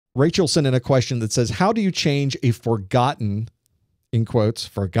Rachel sent in a question that says, how do you change a forgotten, in quotes,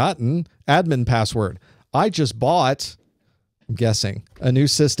 forgotten admin password? I just bought, I'm guessing, a new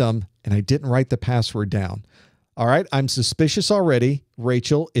system and I didn't write the password down. All right, I'm suspicious already,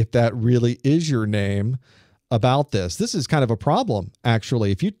 Rachel, if that really is your name, about this. This is kind of a problem,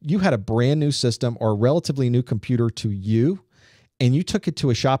 actually. If you had a brand new system or a relatively new computer to you, and you took it to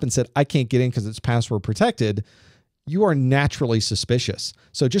a shop and said, I can't get in because it's password protected, you are naturally suspicious.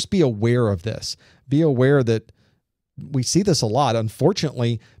 So just be aware of this. Be aware that we see this a lot.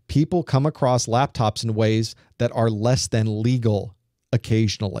 Unfortunately, people come across laptops in ways that are less than legal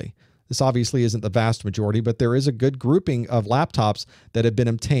occasionally. This obviously isn't the vast majority, but there is a good grouping of laptops that have been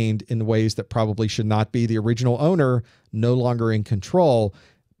obtained in ways that probably should not be. The original owner no longer in control,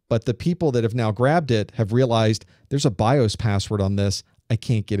 but the people that have now grabbed it have realized there's a BIOS password on this. I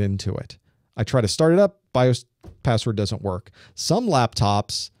can't get into it. I try to start it up. BIOS password doesn't work. Some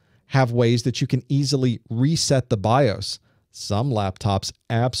laptops have ways that you can easily reset the BIOS. Some laptops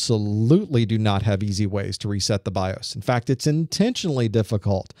absolutely do not have easy ways to reset the BIOS. In fact, it's intentionally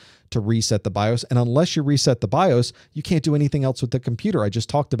difficult to reset the BIOS. And unless you reset the BIOS, you can't do anything else with the computer. I just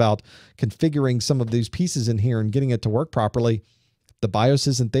talked about configuring some of these pieces in here and getting it to work properly. The BIOS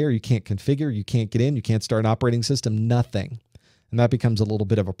isn't there. You can't configure. You can't get in. You can't start an operating system. Nothing. And that becomes a little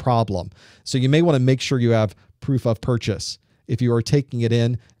bit of a problem. So you may want to make sure you have proof of purchase. If you are taking it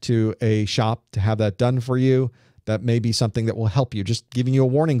in to a shop to have that done for you, that may be something that will help you. Just giving you a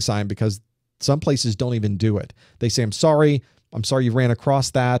warning sign, because some places don't even do it. They say, I'm sorry you ran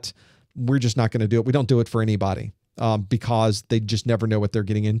across that. We're just not going to do it. We don't do it for anybody because they just never know what they're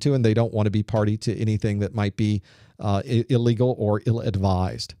getting into, and they don't want to be party to anything that might be illegal or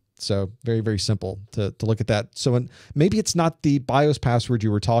ill-advised. So very, very simple to look at that. So maybe it's not the BIOS password you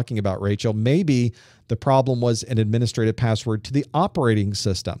were talking about, Rachel. Maybe the problem was an administrative password to the operating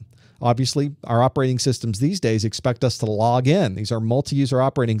system. Obviously, our operating systems these days expect us to log in. These are multi-user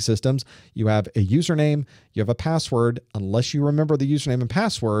operating systems. You have a username, you have a password. Unless you remember the username and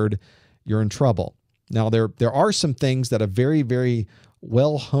password, you're in trouble. Now, there are some things that a very, very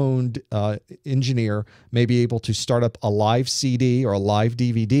well-honed engineer may be able to start up a live CD or a live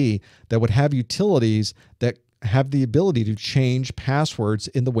DVD that would have utilities that have the ability to change passwords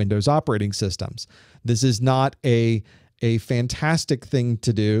in the Windows operating systems. This is not a fantastic thing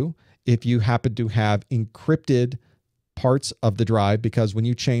to do if you happen to have encrypted parts of the drive, because when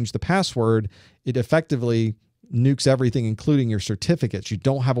you change the password, it effectively nukes everything, including your certificates. You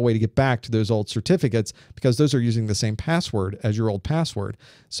don't have a way to get back to those old certificates because those are using the same password as your old password.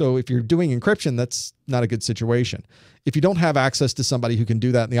 So if you're doing encryption, that's not a good situation. If you don't have access to somebody who can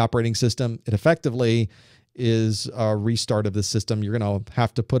do that in the operating system, it effectively is a restart of the system. You're going to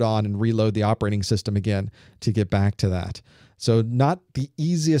have to put on and reload the operating system again to get back to that. So not the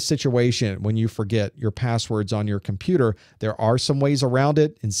easiest situation when you forget your passwords on your computer. There are some ways around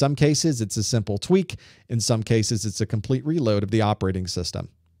it. In some cases, it's a simple tweak. In some cases, it's a complete reload of the operating system.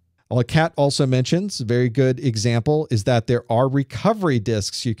 Well, Kat also mentions, a very good example, is that there are recovery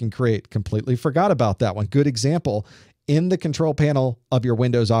disks you can create. Completely forgot about that one. Good example. In the control panel of your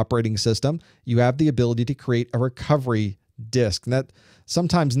Windows operating system, you have the ability to create a recovery disk. And that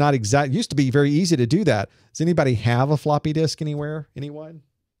sometimes not exact. Used to be very easy to do that. Does anybody have a floppy disk anywhere? Anyone?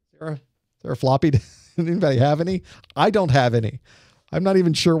 Is there a floppy disk? Anybody have any? I don't have any. I'm not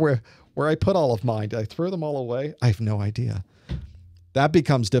even sure where I put all of mine. Did I throw them all away? I have no idea. That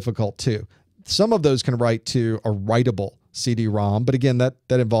becomes difficult too. Some of those can write to a writable CD-ROM, but again, that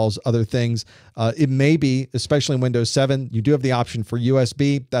involves other things. It may be, especially in Windows 7, you do have the option for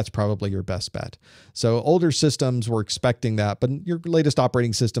USB. That's probably your best bet. So older systems were expecting that, but your latest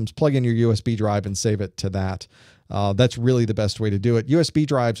operating systems, plug in your USB drive and save it to that. That's really the best way to do it. USB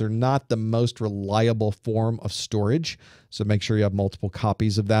drives are not the most reliable form of storage, so make sure you have multiple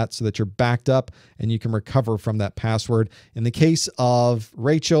copies of that so that you're backed up and you can recover from that password. In the case of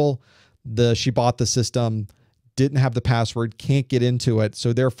Rachel, she bought the system, didn't have the password, can't get into it.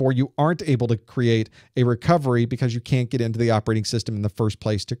 So therefore you aren't able to create a recovery because you can't get into the operating system in the first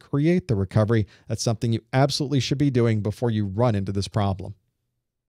place to create the recovery. That's something you absolutely should be doing before you run into this problem.